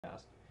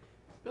Ask.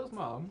 Bill's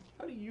mom,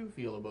 how do you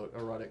feel about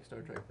erotic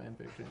Star Trek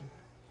fanfiction?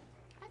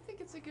 I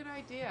think it's a good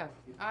idea.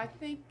 I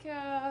think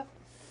I'd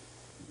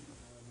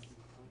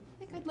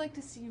like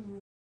to see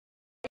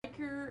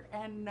Riker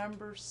and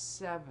number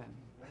 7.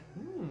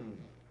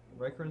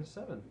 Riker and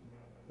 7.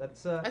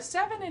 That's A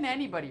 7 in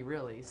anybody,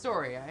 really.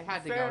 Sorry, I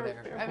had to go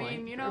there. Fair I point,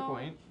 mean, you fair know.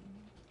 point.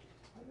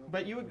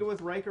 But you would go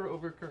with Riker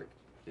over Kirk,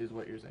 is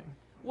what you're saying.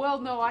 Well,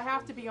 no, I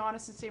have to be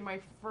honest and say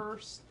my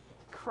first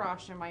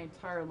crush in my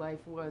entire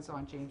life was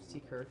on James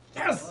T. Kirk.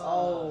 Yes!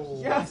 Oh.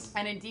 Yes!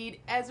 And indeed,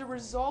 as a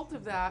result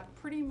of that,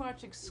 pretty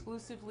much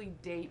exclusively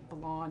date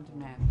blonde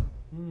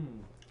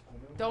men.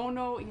 Don't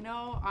know, you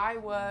know,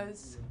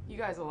 you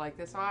guys will like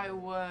this, I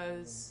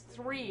was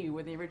 3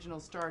 when the original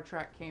Star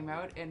Trek came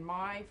out, and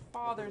my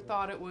father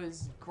thought it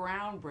was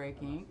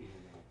groundbreaking.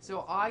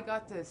 So I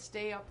got to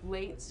stay up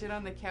late, sit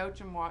on the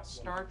couch, and watch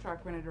Star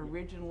Trek when it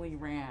originally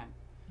ran.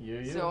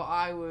 Yeah. So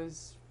I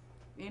was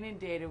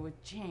inundated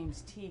with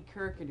James T.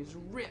 Kirk and his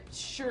ripped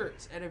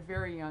shirts at a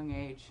very young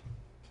age.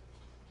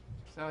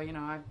 So, you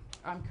know,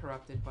 I'm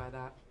corrupted by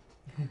that.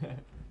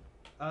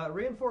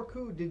 Rayan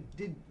 4Ku,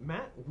 did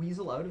Matt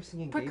weasel out of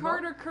singing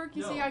Picard Gay or Kirk,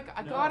 you No, see, I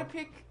no. gotta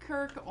pick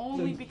Kirk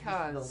only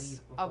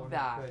because of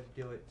that.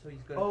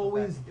 Oh,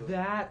 is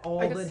that all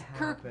that Because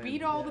happened? Kirk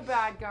beat all the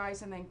bad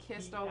guys and then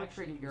kissed all the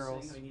Actually, pretty he was saying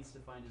girls. how he needs to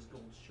find his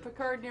gold shirt.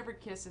 Picard never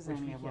kisses Which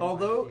any we of can't them.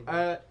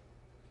 Although,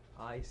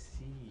 I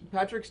see.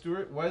 Patrick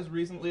Stewart was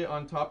recently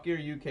on Top Gear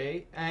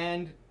UK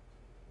and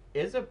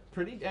is a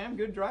pretty damn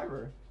good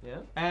driver. Yeah?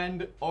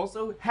 And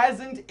also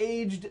hasn't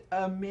aged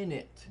a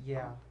minute.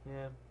 Yeah.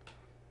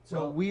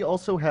 So we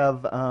also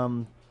have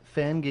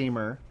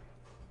Fangamer.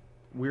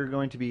 We're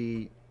going to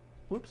be,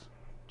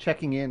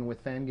 checking in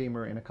with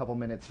Fangamer in a couple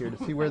minutes here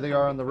to see where they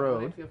are on the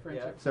road.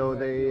 So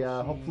they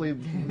hopefully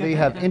they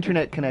have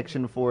internet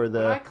connection for When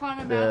I the climb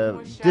a mountain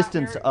with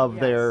distance Shatner, of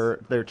yes.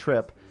 their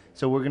trip.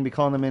 So we're going to be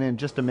calling them in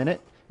just a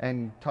minute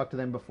and talk to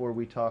them before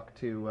we talk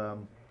to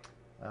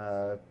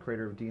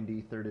creator of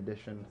D&D 3rd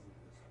edition.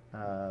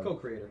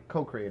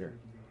 Co-creator.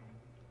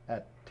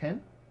 At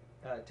 10?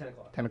 10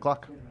 o'clock. 10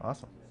 o'clock.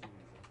 Awesome.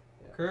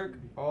 Kirk,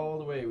 all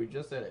the way. We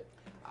just said it.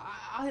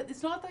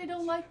 It's not that I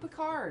don't like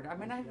Picard. I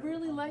mean, I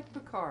really like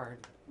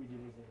Picard.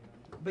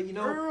 But you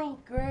know, Earl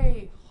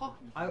Grey.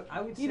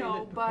 I would say You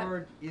know, that but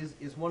Picard is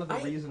one of the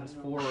reasons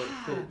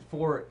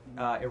for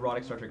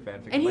erotic Star Trek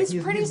fanfiction. And Like,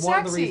 he's pretty one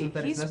of the sexy. reasons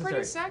that it's He's pretty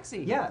necessary.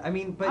 sexy. Yeah, I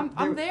mean, but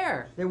I'm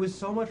there. There was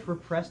so much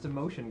repressed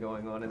emotion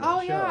going on in that Oh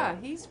show. yeah,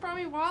 he's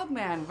probably wild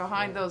man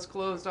behind those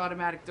closed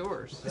automatic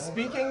doors.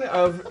 Speaking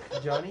of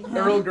Johnny?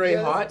 Earl Grey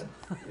hot,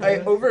 I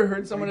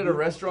overheard someone at a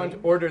restaurant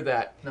order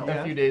that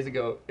a few days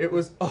ago. It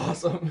was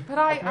awesome. But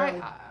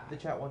I The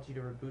chat wants you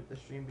to reboot the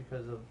stream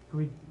because of...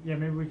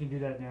 Maybe we can do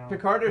that now.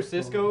 Picard or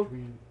Cisco?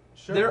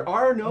 Sure. There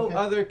are no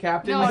other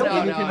captains No,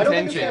 no, in no. I don't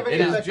think it's contention. gonna have It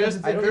any is effect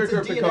just 'cause Kirk or it's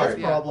a DNS Picard.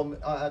 problem.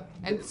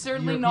 and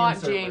certainly European not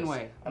servers.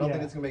 Janeway. I don't think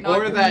Yeah. it's gonna make Not-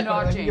 Or that-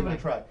 not I can give it a Janeway.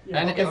 try.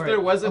 And Okay, if all there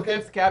right. was a Okay.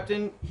 5th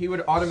captain, he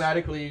would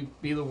automatically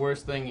be the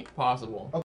worst thing possible.